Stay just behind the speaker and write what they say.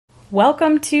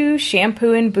Welcome to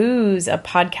Shampoo and Booze, a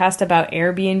podcast about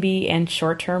Airbnb and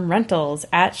short-term rentals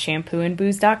at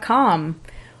shampooandbooze.com.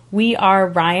 We are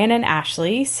Ryan and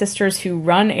Ashley, sisters who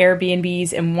run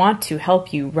Airbnbs and want to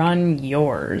help you run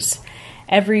yours.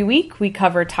 Every week, we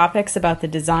cover topics about the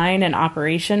design and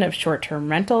operation of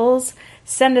short-term rentals.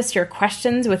 Send us your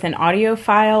questions with an audio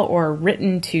file or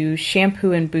written to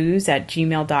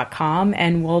shampooandbooze@gmail.com,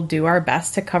 and we'll do our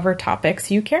best to cover topics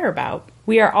you care about.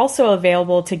 We are also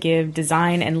available to give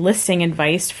design and listing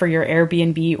advice for your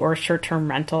Airbnb or short-term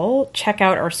rental. Check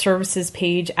out our services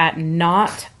page at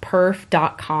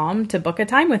notperf.com to book a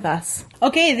time with us.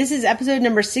 Okay, this is episode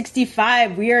number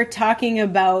 65. We are talking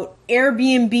about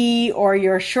Airbnb or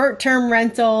your short-term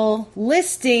rental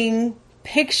listing,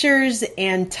 pictures,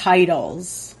 and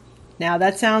titles. Now,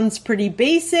 that sounds pretty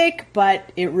basic,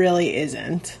 but it really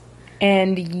isn't.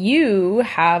 And you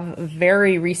have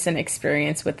very recent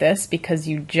experience with this because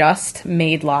you just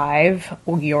made live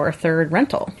your third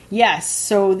rental. Yes.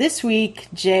 So this week,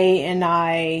 Jay and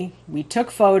I, we took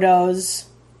photos,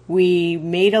 we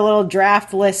made a little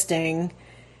draft listing,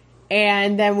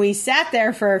 and then we sat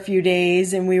there for a few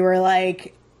days and we were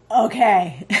like,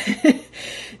 okay,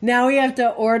 now we have to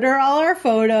order all our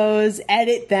photos,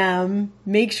 edit them,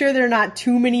 make sure they're not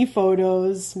too many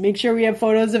photos, make sure we have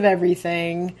photos of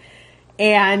everything,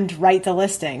 and write the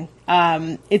listing.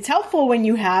 It's helpful when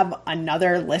you have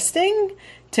another listing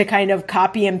to kind of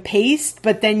copy and paste,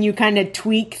 but then you kind of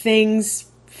tweak things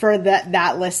for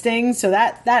that listing. So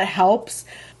that helps.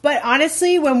 But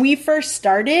honestly, when we first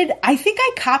started, I think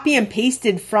I copy and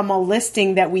pasted from a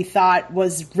listing that we thought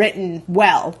was written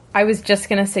well. I was just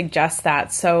going to suggest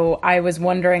that. So I was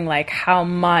wondering, how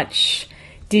much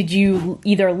did you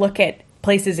either look at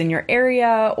places in your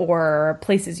area or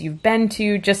places you've been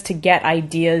to just to get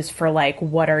ideas for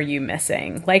what are you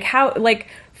missing?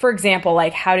 For example,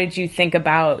 how did you think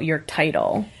about your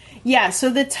title? Yeah,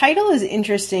 so the title is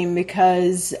interesting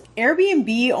because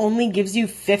Airbnb only gives you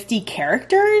 50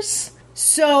 characters.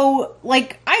 So,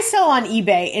 I sell on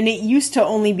eBay, and it used to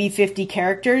only be 50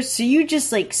 characters, so you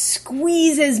just,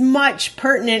 squeeze as much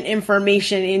pertinent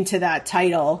information into that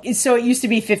title. So it used to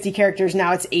be 50 characters,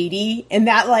 now it's 80, and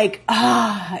that,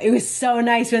 it was so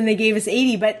nice when they gave us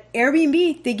 80, but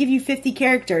Airbnb, they give you 50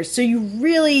 characters, so you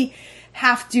really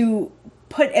have to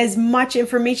put as much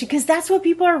information, because that's what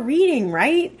people are reading,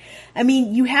 right? I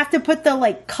mean, you have to put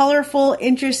the, colorful,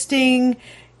 interesting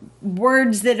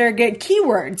words that are good,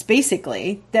 keywords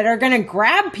basically, that are going to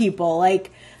grab people.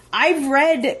 I've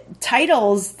read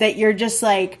titles that you're just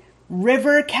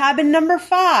river cabin number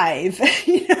 5.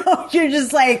 You're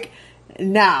just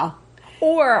no.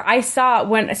 Or I saw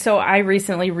I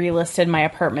recently relisted my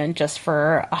apartment just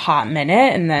for a hot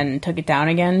minute and then took it down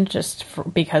again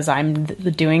because I'm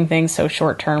doing things so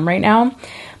short term right now.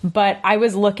 But I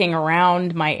was looking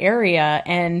around my area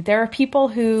and there are people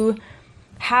who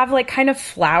have kind of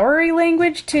flowery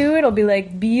language too. It'll be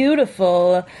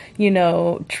beautiful,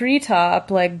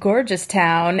 treetop, gorgeous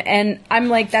town. And I'm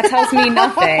that tells me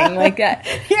nothing.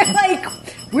 You're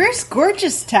where's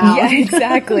gorgeous town? Yeah,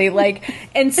 exactly.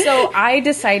 And so I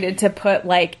decided to put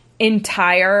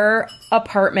entire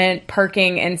apartment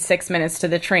parking in 6 minutes to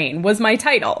the train was my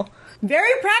title.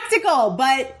 Very practical,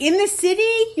 but in the city,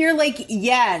 you're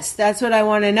yes, that's what I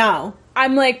want to know.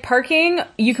 I'm parking,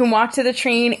 you can walk to the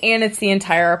train, and it's the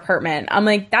entire apartment. I'm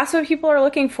that's what people are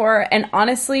looking for. And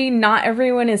honestly, not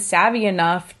everyone is savvy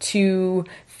enough to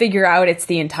figure out it's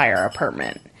the entire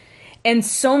apartment. And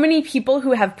so many people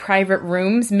who have private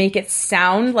rooms make it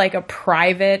sound like a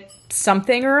private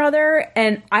something or other.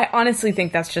 And I honestly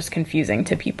think that's just confusing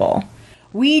to people.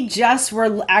 We just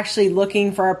were actually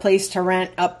looking for a place to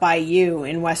rent up by you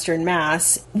in Western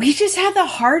Mass. We just had the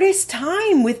hardest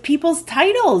time with people's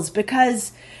titles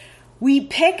because we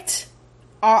picked,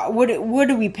 what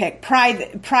do we pick?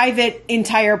 Private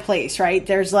entire place, right?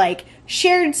 There's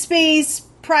shared space,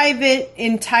 private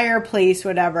entire place,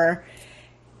 whatever.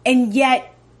 And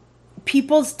yet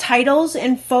people's titles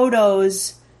and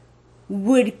photos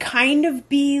would kind of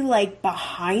be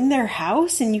behind their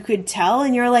house and you could tell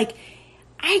and you're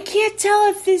I can't tell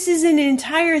if this is an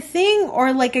entire thing or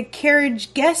a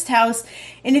carriage guest house.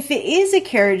 And if it is a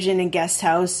carriage in a guest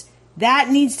house,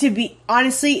 that needs to be,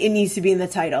 honestly, it needs to be in the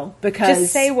title because...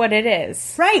 Just say what it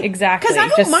is. Right. Exactly. Because I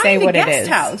don't just mind say a what guest it is.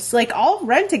 house. I'll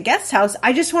rent a guest house.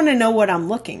 I just want to know what I'm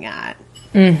looking at.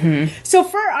 Mm-hmm. So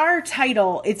for our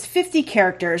title, it's 50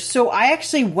 characters. So I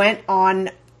actually went on,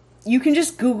 you can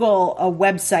just Google a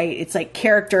website. It's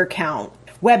character count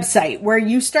website where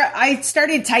I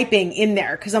started typing in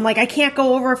there because I'm I can't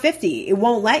go over 50. It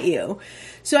won't let you.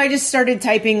 So I just started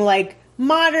typing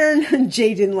modern,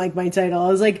 Jay didn't like my title. I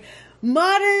was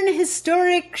modern,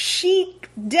 historic, chic,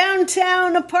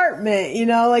 downtown apartment, you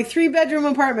know, like 3-bedroom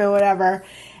apartment, whatever.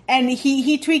 And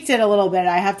he tweaked it a little bit.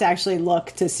 I have to actually look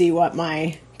to see what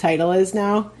my title is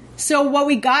now. So what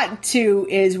we got to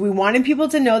is we wanted people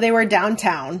to know they were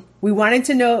downtown. We wanted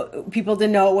people to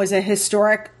know it was a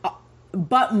historic,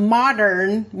 but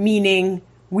modern, meaning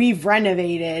we've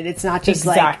renovated. It's not just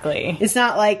exactly. It's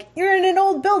not like you're in an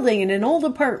old building in an old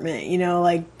apartment, you know,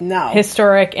 like, no.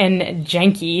 Historic and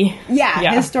janky.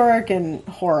 Yeah. Historic and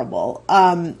horrible.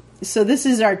 So this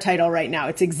is our title right now.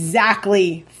 It's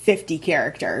exactly 50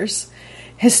 characters.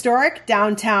 Historic,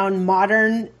 downtown,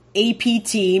 modern,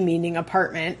 APT, meaning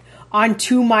apartment, on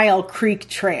 2 Mile Creek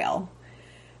Trail.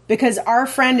 Because our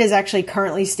friend is actually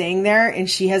currently staying there, and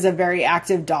she has a very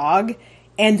active dog,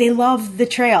 and they love the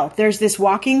trail. There's this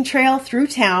walking trail through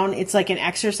town. It's like an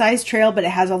exercise trail, but it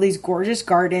has all these gorgeous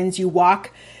gardens. You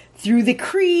walk through the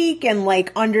creek and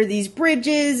like under these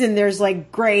bridges, and there's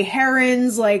like gray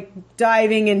herons like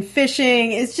diving and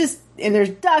fishing. It's just, and there's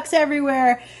ducks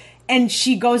everywhere. And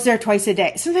she goes there twice a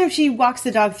day. Sometimes she walks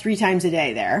the dog 3 times a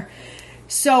day there.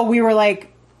 So we were like,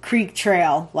 Creek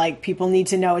Trail, like, people need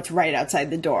to know it's right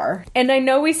outside the door. And I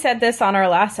know we said this on our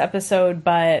last episode,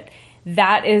 but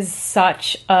that is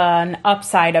such an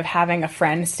upside of having a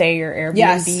friend stay your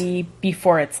Airbnb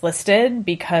before it's listed,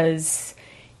 because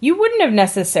you wouldn't have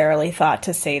necessarily thought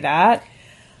to say that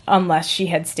unless she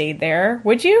had stayed there,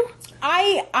 would you?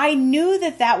 I knew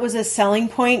that was a selling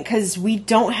point because we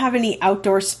don't have any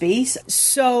outdoor space.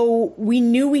 So we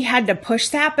knew we had to push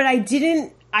that, but I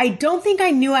don't think I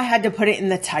knew I had to put it in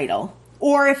the title.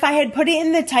 Or if I had put it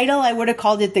in the title, I would have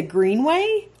called it the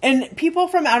Greenway. And people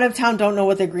from out of town don't know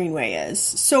what the Greenway is.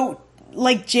 So,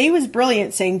 like, Jay was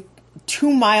brilliant saying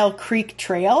 2 Mile Creek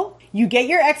Trail. You get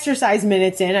your exercise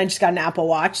minutes in. I just got an Apple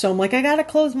Watch, so I'm like, I gotta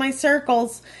close my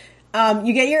circles.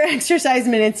 You get your exercise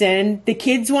minutes in. The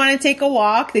kids want to take a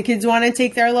walk. The kids want to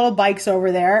take their little bikes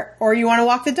over there. Or you want to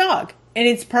walk the dog. And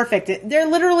it's perfect.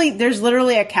 There's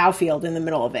literally a cow field in the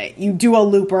middle of it. You do a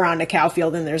loop around a cow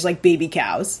field and there's like baby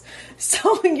cows.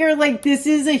 So you're like, this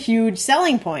is a huge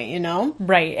selling point, you know?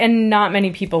 Right. And not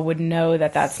many people would know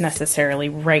that that's necessarily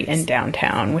right in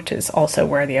downtown, which is also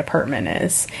where the apartment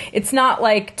is. It's not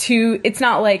like 2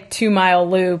 Mile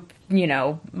loop, you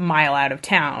know, mile out of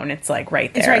town. It's like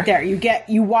right there. It's right there.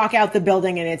 You walk out the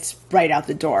building and it's right out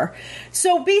the door.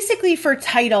 So basically for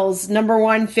titles, number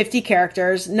 1, 50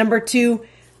 characters. Number 2,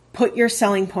 put your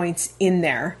selling points in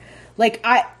there.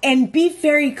 And be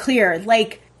very clear.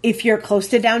 Like, if you're close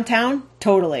to downtown,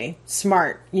 totally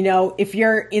smart. You know, if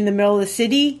you're in the middle of the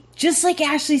city, just like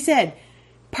Ashley said,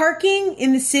 parking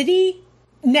in the city,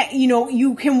 you know,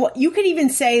 you could even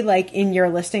say, like, in your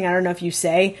listing, I don't know if you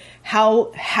say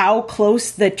how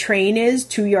close the train is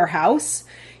to your house.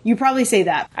 You probably say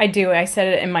that. I do. I said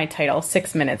it in my title,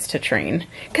 6 minutes to train.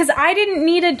 Because I didn't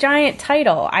need a giant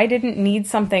title. I didn't need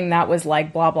something that was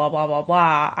like blah, blah, blah, blah,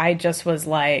 blah. I just was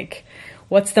like,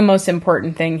 what's the most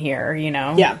important thing here, you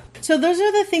know? Yeah. So those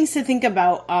are the things to think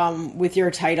about with your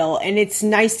title. And it's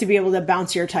nice to be able to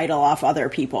bounce your title off other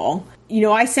people. You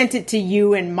know, I sent it to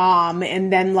you and Mom,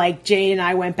 and then like Jay and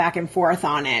I went back and forth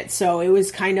on it. So it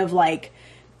was kind of like,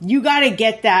 you got to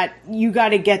get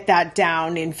that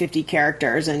down in 50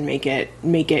 characters and make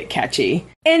it catchy.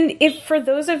 And if for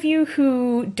those of you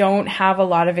who don't have a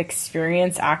lot of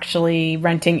experience actually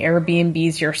renting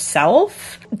Airbnbs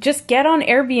yourself, just get on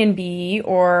Airbnb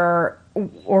or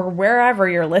wherever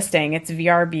you're listing. It's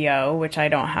VRBO, which I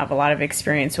don't have a lot of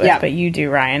experience with, but you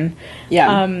do, Ryan.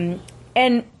 Yeah.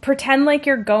 And pretend like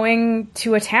you're going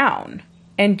to a town.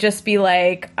 And just be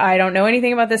like, I don't know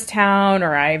anything about this town,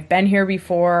 or I've been here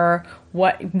before.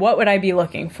 What would I be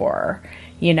looking for?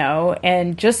 You know,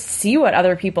 and just see what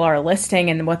other people are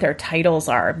listing and what their titles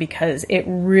are, because it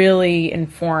really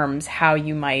informs how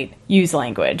you might use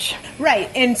language.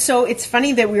 Right. And so it's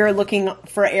funny that we were looking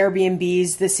for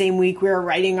Airbnbs the same week we were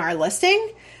writing our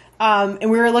listing.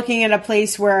 And we were looking at a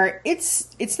place where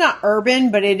it's not urban,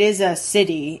 but it is a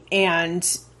city. And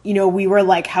you know, we were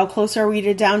like, how close are we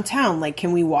to downtown? Like,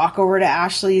 can we walk over to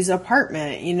Ashley's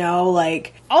apartment? You know,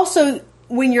 like, also,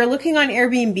 when you're looking on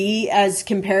Airbnb as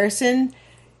comparison,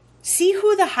 see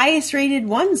who the highest rated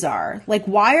ones are. Like,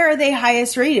 why are they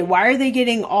highest rated? Why are they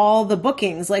getting all the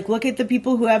bookings? Like, look at the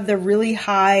people who have the really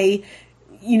high,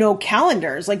 you know,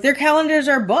 calendars. Like, their calendars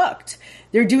are booked.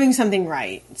 They're doing something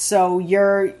right. So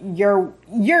you're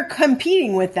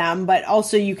competing with them, but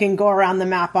also you can go around the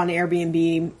map on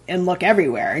Airbnb and look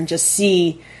everywhere and just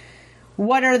see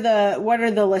what are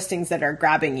the listings that are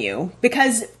grabbing you.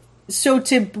 Because, so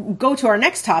to go to our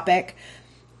next topic,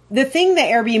 the thing that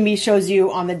Airbnb shows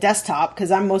you on the desktop,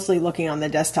 because I'm mostly looking on the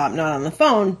desktop, not on the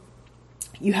phone,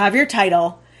 you have your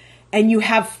title, and you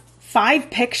have 5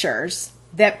 pictures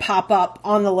that pop up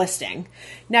on the listing.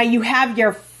 Now you have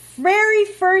your very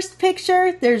first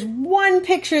picture. There's one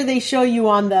picture they show you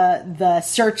on the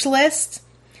search list.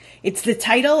 It's the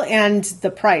title and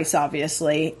the price,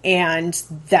 obviously, and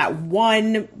that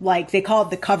one, like, they call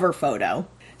it the cover photo.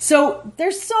 So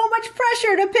there's so much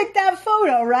pressure to pick that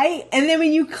photo, right? And then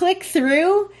when you click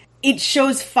through, it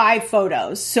shows 5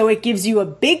 photos. So it gives you a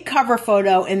big cover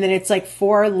photo, and then it's like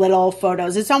 4 little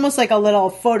photos. It's almost like a little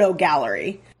photo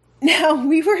gallery. Now,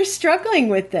 we were struggling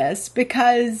with this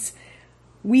because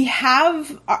we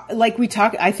have,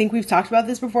 I think we've talked about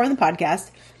this before in the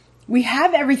podcast. We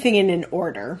have everything in an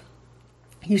order.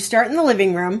 You start in the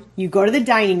living room, you go to the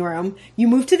dining room, you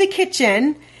move to the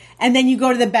kitchen, and then you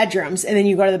go to the bedrooms, and then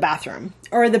you go to the bathroom.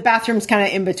 Or the bathroom's kind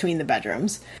of in between the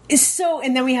bedrooms.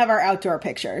 And then we have our outdoor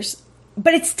pictures.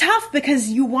 But it's tough because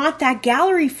you want that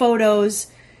gallery photos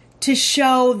to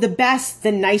show the best,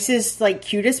 the nicest, like,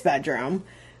 cutest bedroom,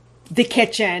 the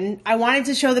kitchen. I wanted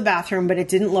to show the bathroom, but it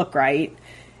didn't look right.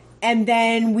 And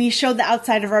then we showed the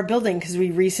outside of our building because we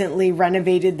recently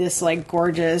renovated this, like,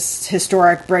 gorgeous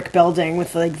historic brick building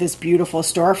with, like, this beautiful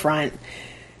storefront.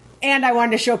 And I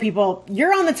wanted to show people,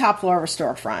 you're on the top floor of a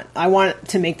storefront. I want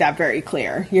to make that very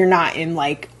clear. You're not in,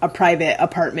 like, a private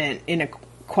apartment in a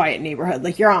quiet neighborhood.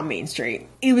 Like, you're on Main Street.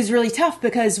 It was really tough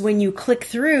because when you click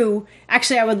through,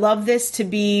 actually, I would love this to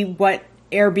be what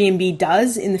Airbnb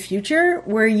does in the future,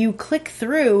 where you click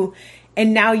through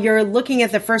and now you're looking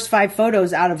at the first 5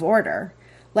 photos out of order.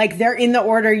 Like, they're in the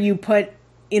order you put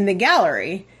in the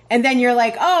gallery. And then you're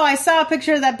like, oh, I saw a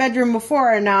picture of that bedroom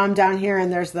before, and now I'm down here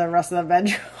and there's the rest of the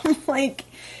bedroom. Like,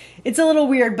 it's a little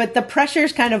weird, but the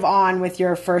pressure's kind of on with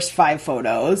your first 5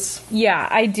 photos. Yeah,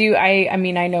 I do. I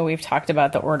mean, I know we've talked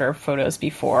about the order of photos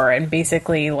before, and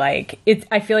basically, like,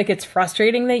 I feel like it's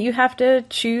frustrating that you have to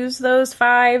choose those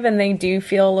 5, and they do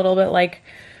feel a little bit like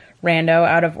rando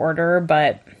out of order,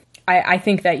 but I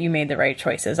think that you made the right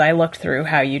choices. I looked through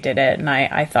how you did it, and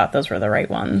I thought those were the right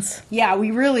ones. Yeah,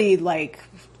 we really, like,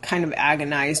 kind of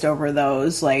agonized over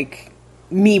those, like,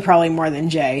 me probably more than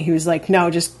Jay. He was like, no,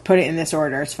 just put it in this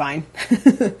order, it's fine.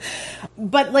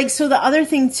 But, like, so the other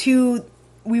thing too,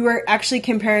 we were actually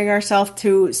comparing ourselves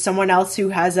to someone else who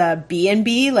has a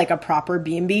B&B, like a proper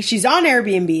B&B. She's on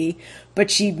Airbnb, but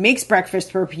she makes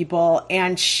breakfast for people,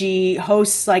 and she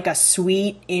hosts, like, a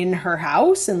suite in her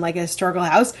house, in, like, a historical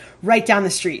house right down the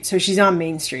street. So she's on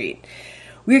Main Street.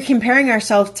 We were comparing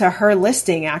ourselves to her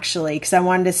listing, actually, because I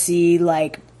wanted to see,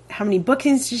 like, how many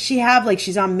bookings does she have? Like,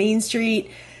 she's on Main Street.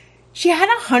 She had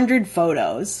 100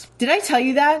 photos. Did I tell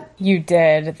you that? You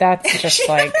did. That's just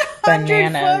like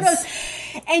bananas.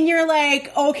 Photos. And you're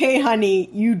like, okay, honey,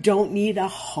 you don't need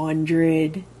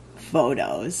 100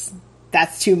 photos.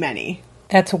 That's too many.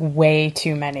 That's way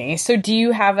too many. So do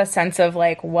you have a sense of,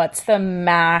 like, what's the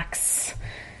max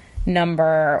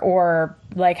number, or,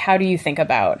 like, how do you think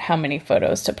about how many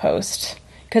photos to post?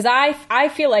 Because I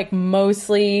feel like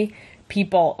mostly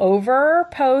people over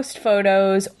post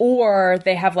photos, or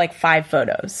they have, like, 5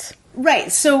 photos.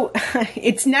 Right. So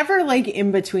it's never, like,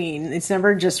 in between. It's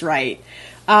never just right.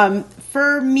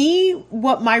 For me,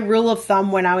 what my rule of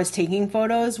thumb when I was taking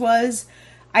photos was,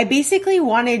 I basically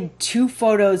wanted 2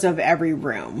 photos of every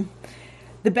room.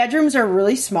 The bedrooms are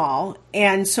really small,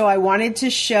 and so I wanted to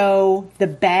show the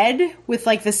bed with,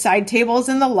 like, the side tables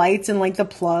and the lights and, like, the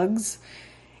plugs.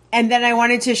 And then I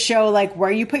wanted to show, like,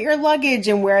 where you put your luggage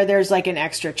and where there's, like, an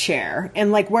extra chair,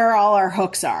 and, like, where all our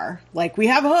hooks are. Like, we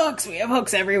have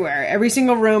hooks everywhere. Every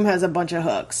single room has a bunch of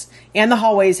hooks, and the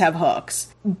hallways have hooks.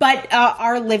 But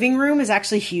our living room is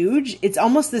actually huge. It's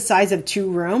almost the size of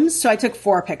 2 rooms. So I took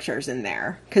 4 pictures in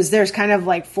there because there's kind of,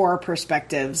 like, 4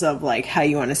 perspectives of, like, how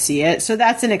you want to see it. So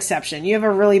that's an exception. You have a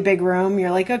really big room.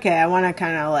 You're like, okay, I want to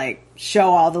kind of, like,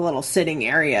 show all the little sitting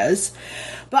areas.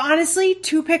 But honestly,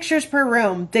 2 pictures per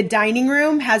room. The dining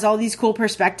room has all these cool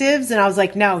perspectives. And I was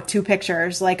like, no, 2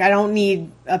 pictures. Like, I don't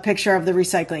need a picture of the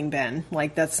recycling bin.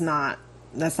 Like, that's not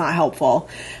helpful.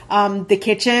 The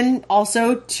kitchen,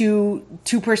 also 2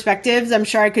 perspectives. I'm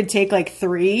sure I could take, like,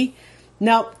 3.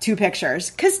 Nope, 2 pictures.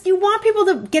 Because you want people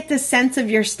to get the sense of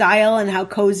your style and how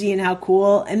cozy and how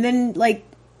cool. And then, like,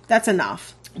 that's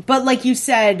enough. But like you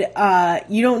said,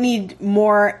 you don't need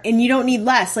more and you don't need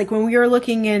less. Like, when we were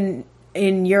looking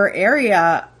in your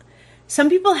area, some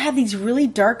people had these really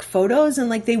dark photos and,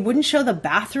 like, they wouldn't show the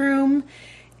bathroom.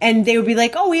 And they would be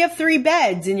like, oh, we have 3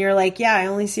 beds. And you're like, yeah, I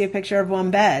only see a picture of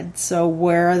 1 bed. So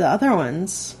where are the other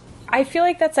ones? I feel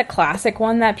like that's a classic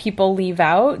one that people leave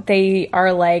out. They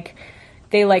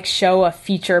show a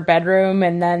feature bedroom,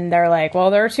 and then they're like, well,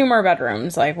 there are 2 more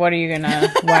bedrooms. Like, what are you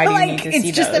gonna, why do you like, need to see those?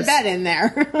 It's just a bed in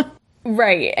there.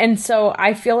 Right. And so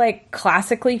I feel like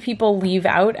classically people leave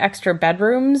out extra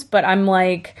bedrooms, but I'm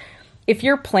like, if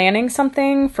you're planning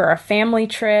something for a family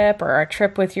trip or a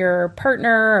trip with your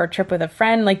partner or a trip with a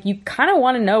friend, like you kind of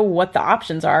want to know what the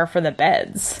options are for the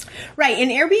beds. Right. And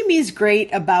Airbnb is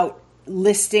great about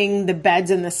listing the beds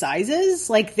and the sizes.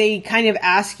 Like they kind of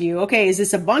ask you, okay, is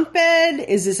this a bunk bed?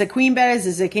 Is this a queen bed? Is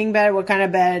this a king bed? What kind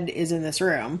of bed is in this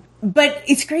room? But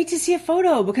it's great to see a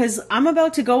photo because I'm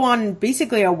about to go on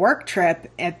basically a work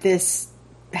trip at this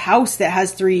house that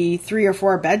has three or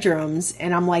four bedrooms.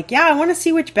 And I'm like, yeah, I want to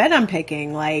see which bed I'm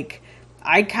picking. Like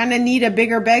I kind of need a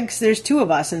bigger bed because there's two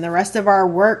of us and the rest of our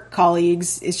work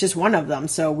colleagues, it's just one of them.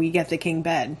 So we get the king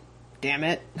bed. Damn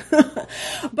it.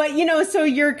 But, so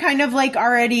you're kind of like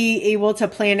already able to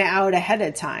plan it out ahead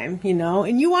of time,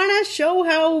 and you want to show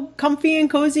how comfy and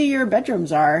cozy your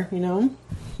bedrooms are,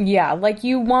 Yeah, like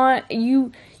you want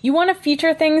to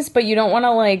feature things, but you don't want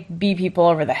to like beat people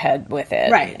over the head with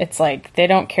it. Right. It's like they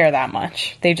don't care that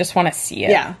much. They just want to see it.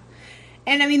 Yeah.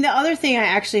 And I mean, the other thing I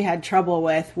actually had trouble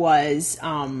with was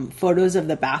photos of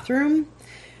the bathroom.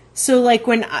 So like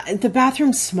when the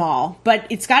bathroom's small, but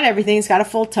it's got everything. It's got a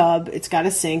full tub. It's got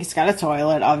a sink. It's got a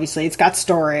toilet, obviously. It's got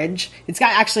storage. It's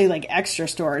got actually like extra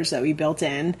storage that we built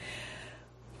in.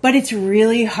 But it's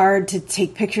really hard to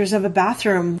take pictures of a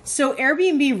bathroom. So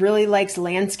Airbnb really likes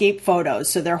landscape photos.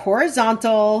 So they're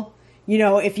horizontal.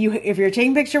 If you're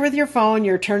taking a picture with your phone,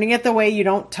 you're turning it the way you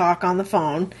don't talk on the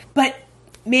phone. But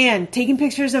man, taking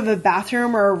pictures of a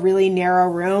bathroom or a really narrow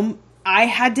room, I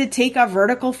had to take a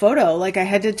vertical photo. Like I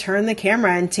had to turn the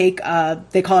camera and take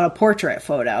they call it a portrait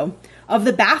photo of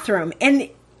the bathroom. And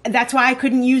that's why I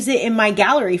couldn't use it in my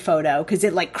gallery photo because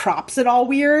it like crops it all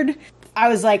weird. I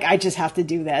was like, I just have to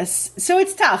do this. So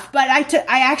it's tough, but I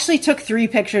actually took 3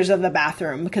 pictures of the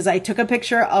bathroom because I took a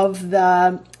picture of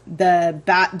the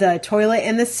toilet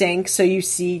and the sink. So you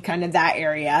see kind of that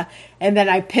area. And then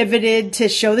I pivoted to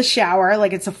show the shower.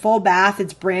 Like it's a full bath.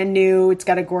 It's brand new. It's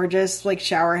got a gorgeous like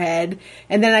shower head.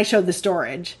 And then I showed the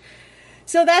storage.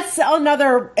 So that's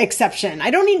another exception.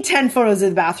 I don't need 10 photos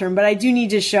of the bathroom, but I do need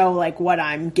to show like what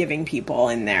I'm giving people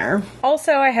in there.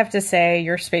 Also, I have to say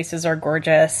your spaces are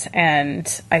gorgeous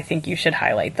and I think you should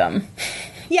highlight them.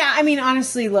 Yeah, I mean,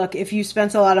 honestly, look, if you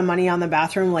spent a lot of money on the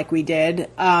bathroom like we did,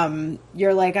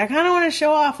 you're like, I kind of want to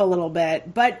show off a little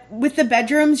bit. But with the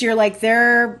bedrooms, you're like, they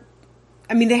have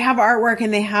artwork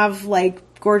and they have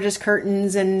like gorgeous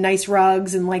curtains and nice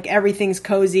rugs and like everything's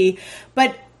cozy.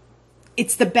 But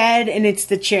it's the bed and it's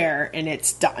the chair and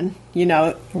it's done,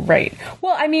 Right.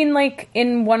 Well, I mean, like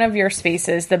in one of your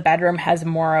spaces, the bedroom has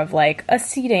more of like a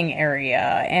seating area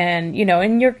and,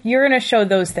 and you're going to show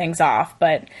those things off.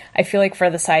 But I feel like for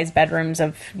the size bedrooms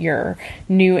of your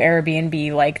new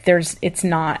Airbnb, like it's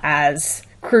not as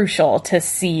crucial to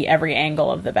see every angle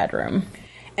of the bedroom.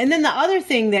 And then the other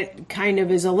thing that kind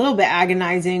of is a little bit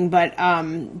agonizing, but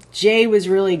Jay was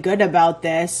really good about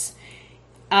this.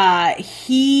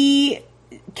 He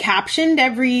captioned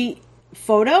every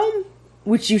photo,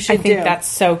 which you should do. I think that's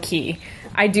so key.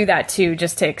 I do that too,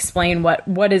 just to explain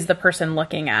what is the person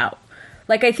looking at.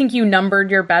 Like, I think you numbered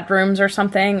your bedrooms or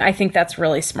something. I think that's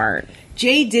really smart.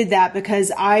 Jay did that because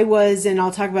and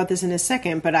I'll talk about this in a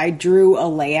second, but I drew a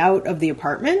layout of the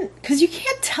apartment because you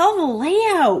can't tell the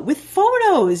layout with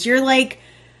photos. You're like,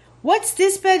 what's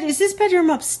this bed? Is this bedroom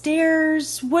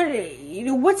upstairs? Where?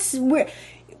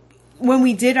 When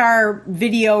we did our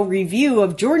video review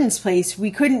of Jordan's place, we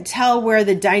couldn't tell where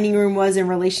the dining room was in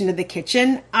relation to the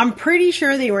kitchen. I'm pretty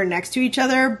sure they were next to each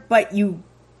other, but you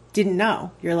didn't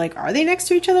know. You're like, are they next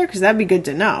to each other? Because that'd be good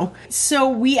to know. So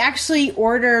we actually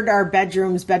ordered our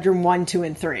bedrooms, bedroom 1, 2,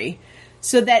 and 3,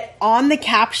 so that on the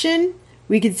caption,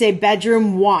 we could say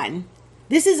bedroom 1.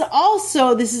 This is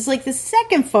like the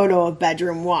second photo of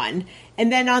bedroom 1.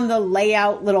 And then on the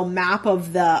layout little map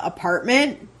of the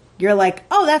apartment, you're like,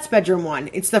 oh, that's bedroom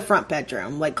 1. It's the front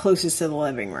bedroom, like closest to the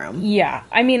living room. Yeah.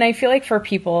 I mean, I feel like for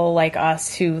people like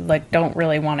us who like don't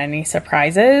really want any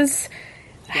surprises,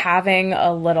 having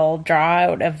a little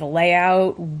draw out of the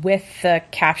layout with the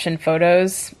caption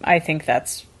photos, I think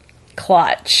that's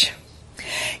clutch.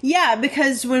 Yeah,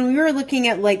 because when we were looking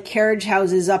at like carriage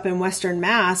houses up in Western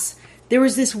Mass, there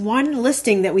was this one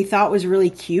listing that we thought was really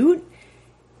cute.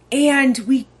 And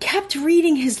we kept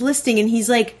reading his listing and he's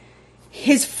like,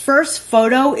 his first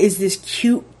photo is this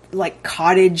cute, like,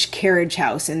 cottage carriage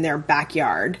house in their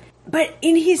backyard. But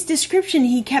in his description,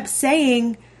 he kept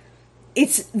saying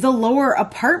it's the lower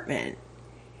apartment.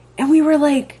 And we were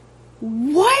like,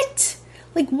 what?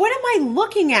 Like, what am I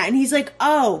looking at? And he's like,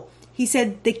 oh, he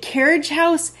said the carriage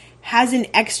house has an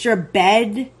extra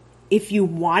bed if you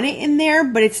want it in there,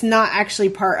 but it's not actually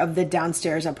part of the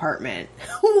downstairs apartment.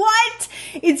 What?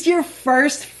 It's your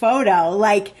first photo.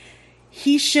 Like,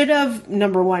 he should have,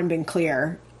 number one, been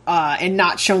clear and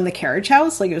not shown the carriage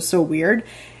house. Like, it was so weird.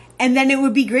 And then it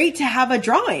would be great to have a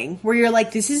drawing where you're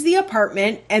like, this is the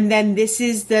apartment, and then this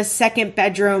is the second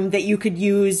bedroom that you could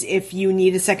use if you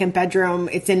need a second bedroom.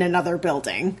 It's in another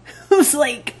building. It was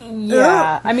like,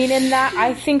 yeah. ugh. I mean, in that,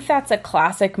 I think that's a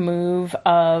classic move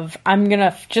of, I'm going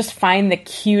to just find the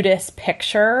cutest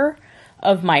picture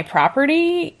of my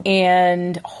property,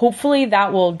 and hopefully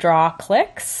that will draw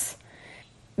clicks.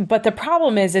 But the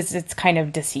problem is it's kind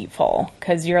of deceitful,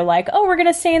 because you're like, oh, we're going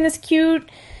to stay in this cute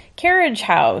carriage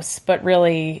house, but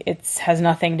really it has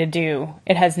nothing to do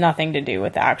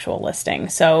with the actual listing.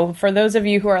 So for those of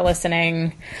you who are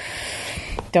listening,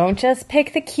 don't just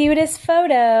pick the cutest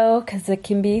photo, because it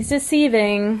can be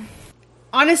deceiving.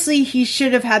 Honestly, he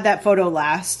should have had that photo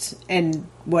last and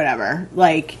whatever.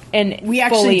 Like, And we fully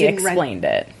actually didn't explained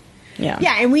it. Yeah.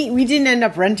 Yeah, and we didn't end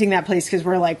up renting that place because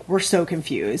we're so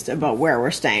confused about where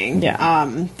we're staying.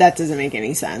 Yeah. That doesn't make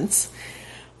any sense.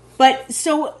 But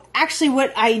so actually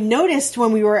what I noticed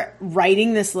when we were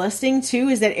writing this listing too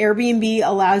is that Airbnb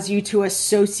allows you to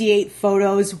associate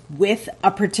photos with a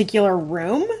particular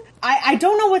room. I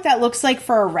don't know what that looks like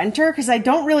for a renter, because I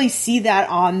don't really see that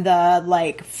on the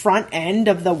like front end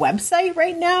of the website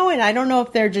right now. And I don't know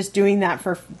if they're just doing that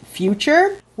for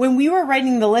future. When we were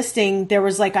writing the listing, there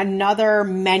was like another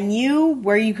menu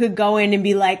where you could go in and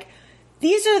be like,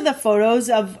 these are the photos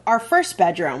of our first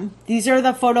bedroom. These are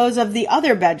the photos of the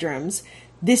other bedrooms.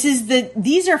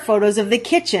 These are photos of the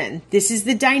kitchen. This is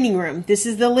the dining room. This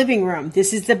is the living room.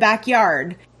 This is the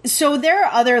backyard. So there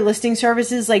are other listing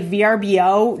services like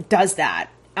VRBO does that.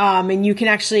 And you can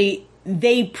actually,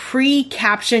 they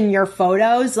pre-caption your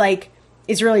photos. Like,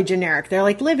 it's really generic. They're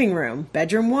like living room,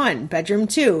 bedroom 1, bedroom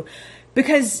 2,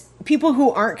 because people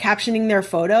who aren't captioning their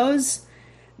photos,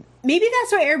 maybe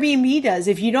that's what Airbnb does.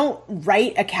 If you don't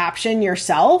write a caption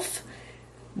yourself,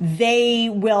 they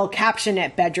will caption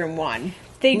it bedroom 1.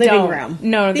 They living don't. room.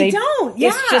 No, they don't. Yeah.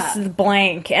 It's just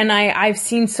blank. And I've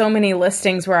seen so many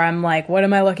listings where I'm like, what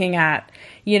am I looking at?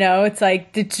 You know, it's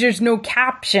like, there's no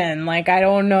caption. Like, I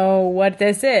don't know what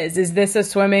this is. Is this a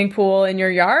swimming pool in your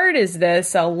yard? Is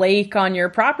this a lake on your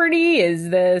property?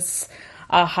 Is this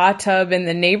a hot tub in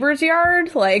the neighbor's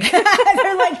yard? Like,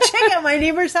 they're like, check out my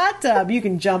neighbor's hot tub. You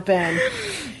can jump in.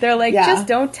 They're like, Yeah. just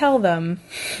don't tell them.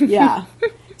 Yeah.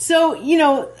 So, you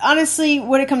know, honestly,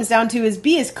 what it comes down to is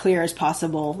be as clear as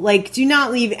possible. Like, do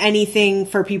not leave anything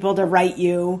for people to write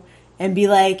you and be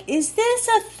like, is this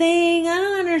a thing? I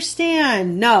don't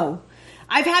understand. No.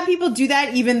 I've had people do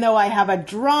that even though I have a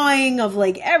drawing of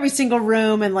like every single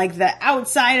room and like the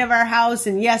outside of our house.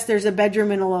 And yes, there's a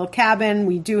bedroom in a little cabin.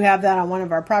 We do have that on one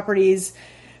of our properties.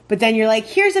 But then you're like,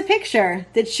 here's a picture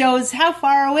that shows how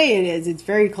far away it is. It's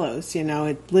very close. You know,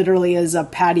 it literally is a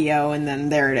patio and then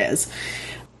there it is.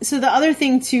 So the other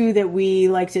thing, too, that we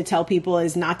like to tell people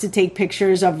is not to take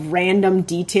pictures of random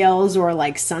details or,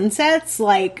 like, sunsets.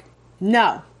 Like,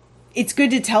 no. It's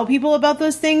good to tell people about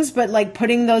those things, but, like,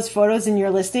 putting those photos in your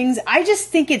listings, I just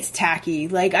think it's tacky.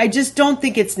 Like, I just don't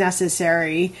think it's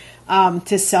necessary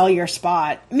to sell your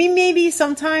spot. I mean, maybe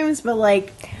sometimes, but,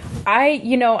 like...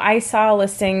 I saw a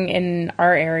listing in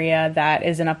our area that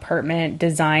is an apartment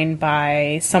designed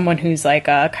by someone who's, like,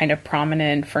 a kind of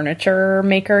prominent furniture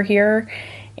maker here.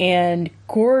 And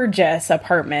gorgeous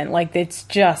apartment. Like, it's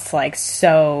just, like,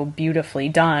 so beautifully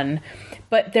done.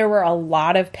 But there were a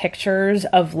lot of pictures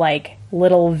of, like,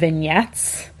 little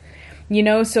vignettes, you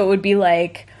know? So it would be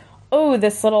like, oh,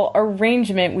 this little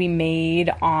arrangement we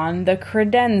made on the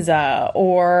credenza.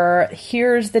 Or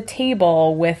here's the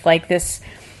table with, like, this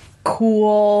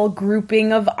cool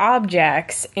grouping of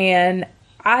objects. And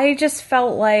I just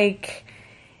felt like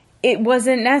it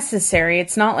wasn't necessary.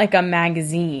 It's not like a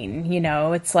magazine, you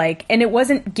know, it's like, and it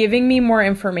wasn't giving me more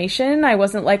information. I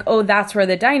wasn't like, oh, that's where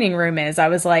the dining room is. I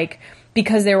was like,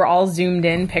 because they were all zoomed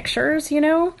in pictures, you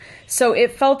know? So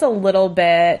it felt a little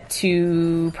bit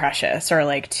too precious, or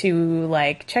like too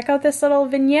like, check out this little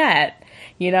vignette.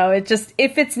 You know, it just,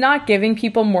 if it's not giving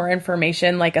people more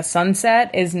information, like a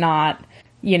sunset is not,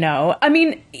 you know, I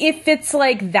mean, if it's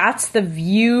like, that's the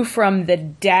view from the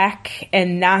deck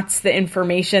and that's the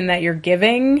information that you're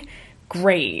giving,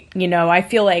 great. You know, I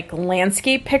feel like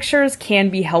landscape pictures can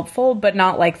be helpful, but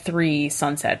not like 3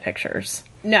 sunset pictures.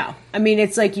 No. I mean,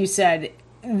 it's like you said,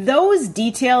 those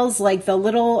details, like the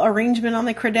little arrangement on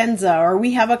the credenza, or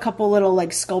we have a couple little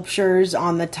like sculptures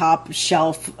on the top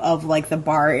shelf of like the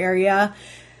bar area.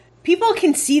 People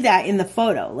can see that in the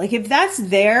photo. Like, if that's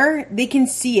there, they can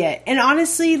see it. And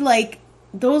honestly, like,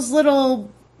 those little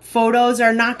photos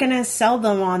are not going to sell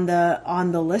them on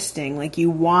the listing. Like, you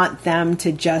want them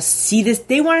to just see this.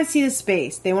 They want to see the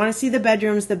space. They want to see the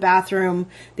bedrooms, the bathroom.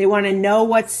 They want to know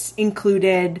what's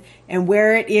included and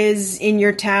where it is in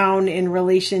your town in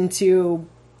relation to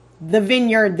the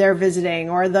vineyard they're visiting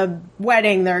or the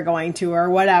wedding they're going to or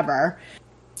whatever.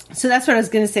 So that's what I was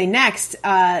going to say next.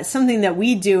 Something that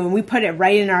we do, and we put it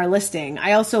right in our listing.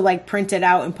 I also like print it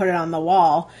out and put it on the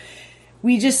wall.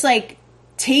 We just like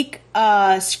take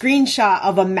a screenshot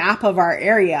of a map of our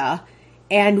area,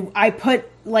 and I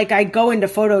go into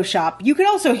Photoshop. You could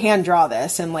also hand draw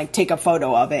this and like take a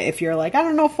photo of it. If you're like, I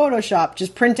don't know Photoshop,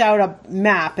 just print out a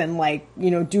map and like,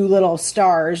 do little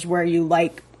stars where you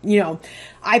like,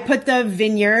 I put the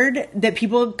vineyard that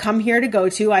people come here to go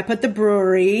to. I put the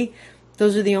brewery.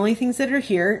 Those are the only things that are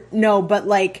here. No, but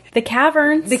like the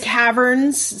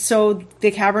caverns. So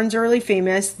the caverns are really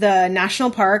famous. The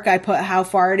national park, I put how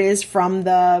far it is from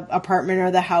the apartment or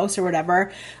the house or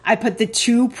whatever. I put the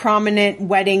 2 prominent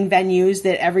wedding venues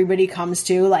that everybody comes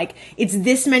to. Like, it's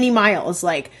this many miles.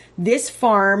 Like, this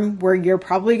farm where you're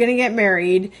probably going to get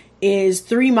married is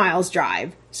 3 miles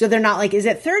drive. So they're not like, is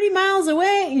it 30 miles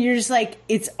away? And you're just like,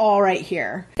 it's all right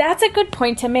here. That's a good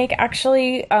point to make,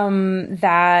 actually,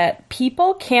 that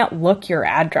people can't look your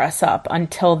address up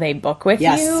until they book with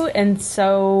you. And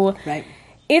so right.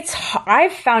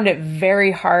 I've found it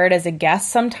very hard as a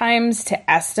guest sometimes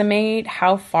to estimate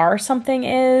how far something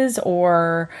is,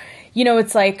 or,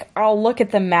 it's like I'll look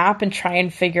at the map and try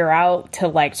and figure out to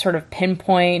like sort of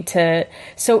pinpoint to.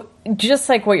 So just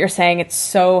like what you're saying, it's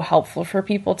so helpful for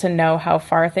people to know how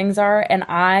far things are. And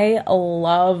I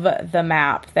love the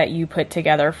map that you put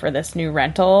together for this new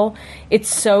rental. It's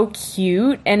so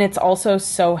cute, and it's also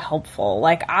so helpful.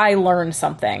 Like, I learned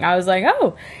something. I was like,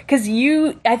 oh, because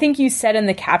I think you said in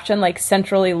the caption, like,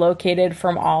 centrally located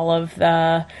from all of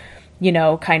the,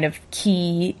 kind of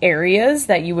key areas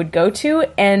that you would go to.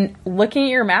 And looking at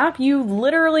your map, you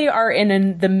literally are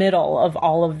in the middle of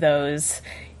all of those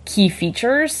key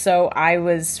features. So I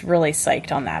was really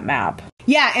psyched on that map.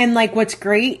 Yeah, and like what's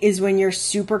great is when you're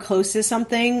super close to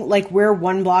something, like we're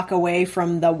 1 block away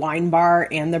from the wine bar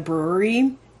and the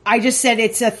brewery. I just said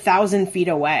it's 1,000 feet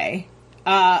away.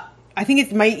 I think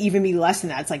it might even be less than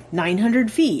that. It's like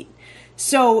 900 feet.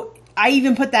 So I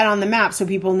even put that on the map so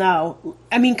people know.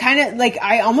 I mean, kind of like,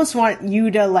 I almost want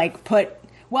you to like put,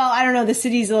 well, I don't know, the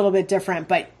city's a little bit different,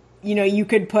 but you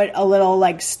could put a little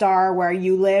like star where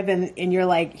you live and you're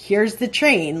like, here's the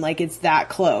train, like it's that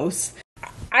close.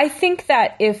 I think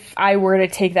that if I were to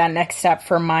take that next step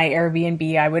for my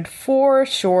Airbnb, I would for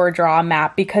sure draw a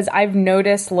map, because I've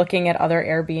noticed looking at other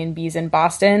Airbnbs in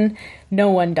Boston, no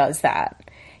one does that.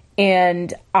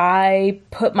 And I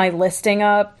put my listing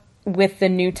up with the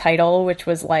new title, which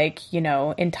was like,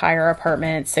 entire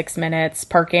apartment, 6 minutes,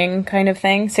 parking kind of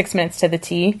thing, 6 minutes to the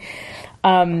T.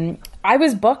 I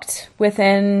was booked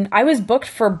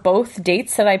for both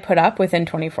dates that I put up within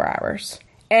 24 hours.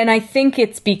 And I think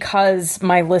it's because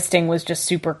my listing was just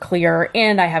super clear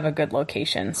and I have a good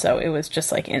location. So it was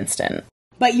just like instant.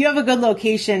 But you have a good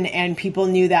location and people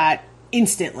knew that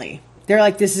instantly. They're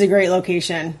like, this is a great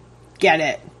location. Get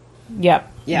it.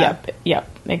 Yep. Yeah. Yep.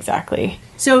 Exactly.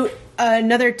 So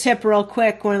another tip real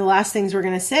quick, one of the last things we're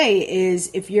going to say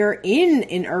is if you're in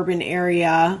an urban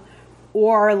area,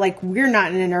 or like we're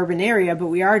not in an urban area, but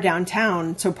we are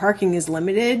downtown, so parking is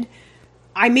limited.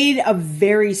 I made a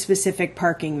very specific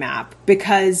parking map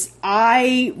because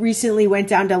I recently went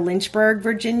down to Lynchburg,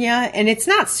 Virginia, and it's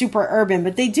not super urban,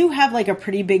 but they do have like a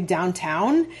pretty big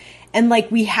downtown. And like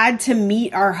we had to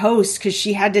meet our host because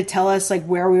she had to tell us like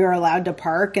where we were allowed to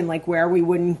park and like where we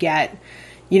wouldn't get,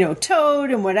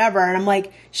 towed and whatever. And I'm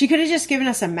like, she could have just given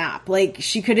us a map. Like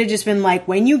she could have just been like,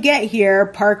 when you get here,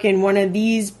 park in one of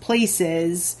these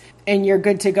places and you're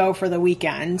good to go for the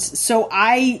weekends. So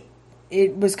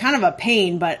it was kind of a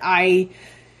pain, but I,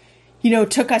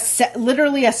 took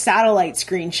literally a satellite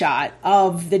screenshot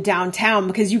of the downtown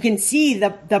because you can see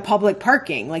the public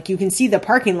parking, like you can see the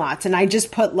parking lots. And I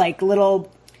just put like little,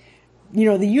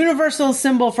 the universal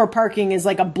symbol for parking is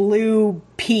like a blue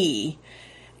P.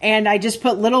 And I just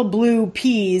put little blue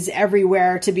P's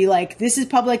everywhere to be like, this is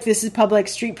public,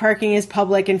 street parking is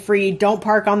public and free. Don't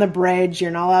park on the bridge.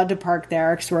 You're not allowed to park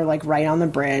there because we're like right on the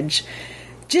bridge.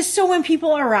 Just so when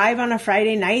people arrive on a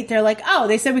Friday night, they're like, oh,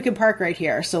 they said we could park right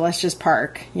here, so let's just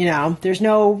park. There's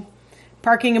no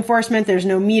parking enforcement. There's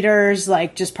no meters.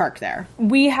 Like, just park there.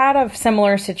 We had a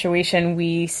similar situation.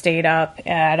 We stayed up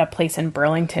at a place in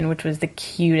Burlington, which was the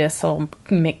cutest little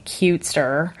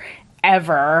McCutester.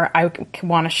 ever. I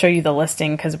want to show you the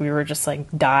listing because we were just like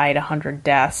died 100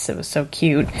 deaths. It was so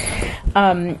cute.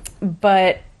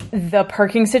 But the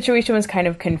parking situation was kind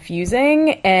of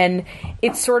confusing, and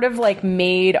it sort of like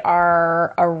made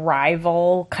our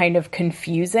arrival kind of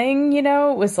confusing, you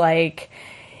know? It was like,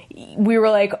 we were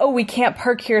like, oh, we can't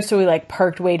park here, so we like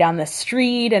parked way down the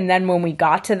street, and then when we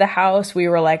got to the house, we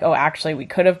were like, oh, actually we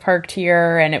could have parked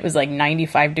here, and it was like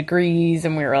 95 degrees,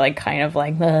 and we were like kind of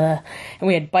like, ugh. And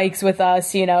we had bikes with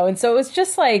us, you know? And so it was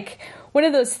just like one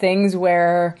of those things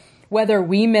where whether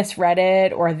we misread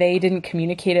it or they didn't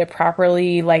communicate it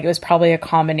properly, like it was probably a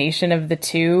combination of the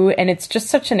two. And it's just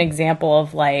such an example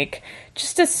of like,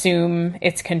 just assume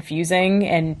it's confusing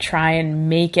and try and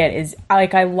make it is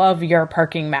like, I love your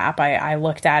parking map. I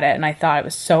looked at it and I thought it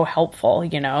was so helpful,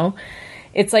 you know?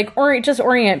 It's like, just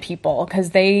orient people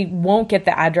because they won't get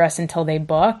the address until they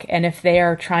book. And if they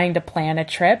are trying to plan a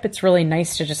trip, it's really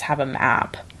nice to just have a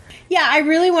map. Yeah, I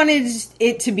really wanted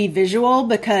it to be visual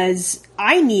because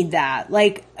I need that.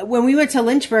 Like, when we went to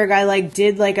Lynchburg, I, like,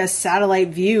 did, like, a satellite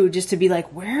view just to be like,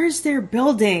 where's their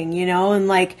building, you know? And,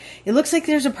 like, it looks like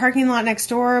there's a parking lot next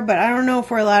door, but I don't know if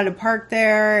we're allowed to park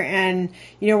there. And,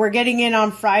 you know, we're getting in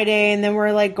on Friday, and then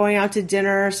we're, like, going out to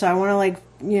dinner, so I want to, like,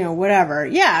 you know, whatever.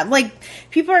 Yeah, like,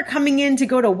 people are coming in to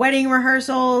go to wedding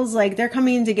rehearsals. Like, they're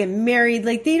coming in to get married.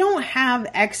 Like, they don't have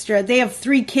extra. They have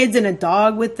 3 kids and a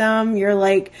dog with them. You're,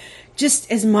 like,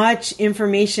 just as much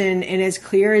information and as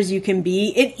clear as you can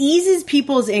be. It eases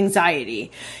people's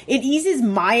anxiety. It eases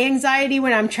my anxiety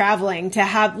when I'm traveling to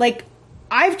have, like,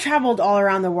 I've traveled all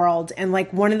around the world, and,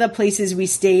 like, one of the places we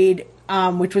stayed,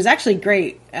 which was actually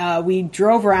great, we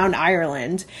drove around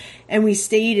Ireland, and we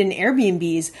stayed in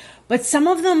Airbnbs, but some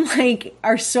of them, like,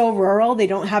 are so rural, they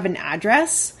don't have an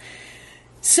address.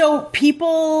 So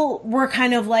people were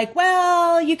kind of like,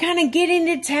 well, you kind of get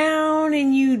into town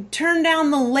and you turn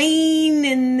down the lane.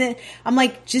 And I'm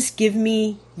like, just give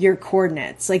me your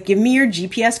coordinates. Like, give me your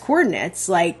GPS coordinates.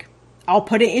 Like, I'll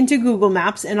put it into Google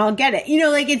Maps and I'll get it. You know,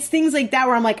 like, it's things like that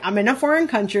where I'm like, I'm in a foreign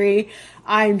country.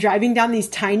 I'm driving down these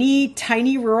tiny,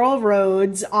 tiny rural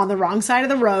roads on the wrong side of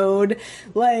the road.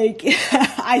 Like,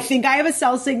 I think I have a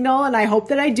cell signal and I hope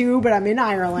that I do, but I'm in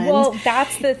Ireland. Well,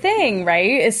 that's the thing,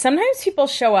 right? Is sometimes people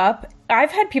show up.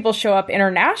 I've had people show up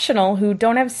international who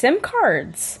don't have SIM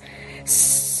cards.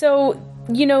 So,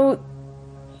 you know,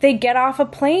 they get off a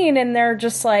plane and they're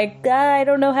just like, I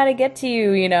don't know how to get to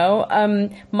you, you know?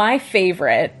 My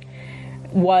favorite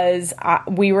was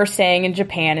we were staying in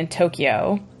Japan, in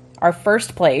Tokyo, our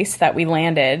first place that we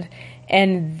landed,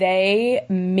 and they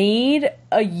made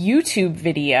a YouTube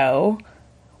video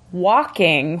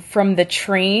walking from the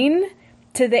train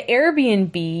to the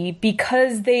Airbnb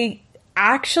because they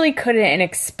actually couldn't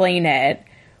explain it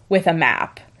with a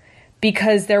map.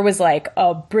 Because there was like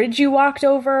a bridge you walked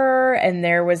over, and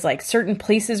there was like certain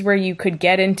places where you could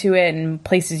get into it and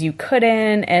places you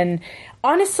couldn't. And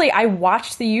honestly, I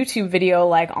watched the YouTube video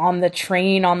like on the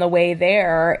train on the way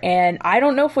there, and I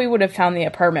don't know if we would have found the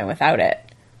apartment without it.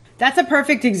 That's a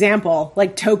perfect example,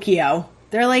 like Tokyo.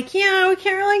 They're like, yeah, we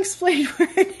can't really explain where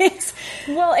it is.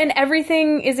 Well, and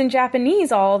everything is in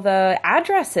Japanese, all the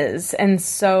addresses. And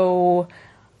so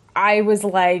I was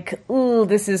like, ooh,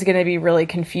 this is going to be really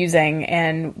confusing.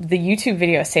 And the YouTube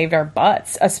video saved our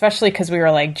butts, especially because we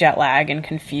were like jet lag and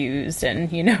confused and,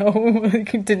 you know,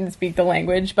 didn't speak the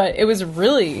language. But it was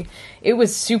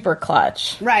super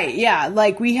clutch. Right. Yeah.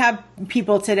 Like, we have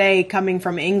people today coming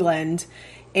from England,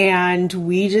 and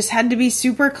we just had to be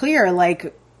super clear.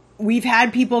 Like, we've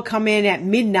had people come in at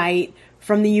midnight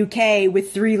from the UK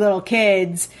with 3 little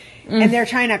kids, and they're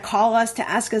trying to call us to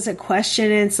ask us a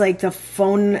question, and it's like the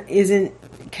phone isn't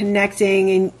connecting,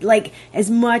 and like,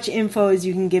 as much info as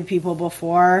you can give people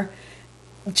before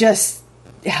just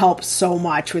helps so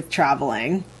much with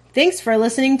traveling. Thanks for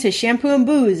listening to Shampoo and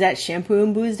Booze at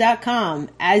shampooandbooze.com.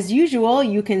 As usual,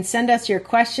 you can send us your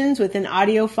questions with an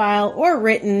audio file or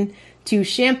written to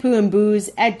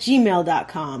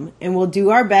shampooandbooze@gmail.com, and we'll do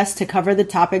our best to cover the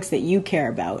topics that you care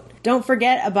about. Don't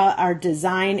forget about our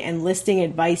design and listing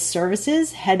advice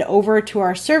services. Head over to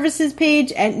our services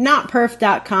page at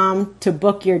notperf.com to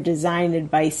book your design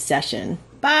advice session.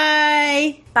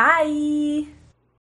 Bye! Bye!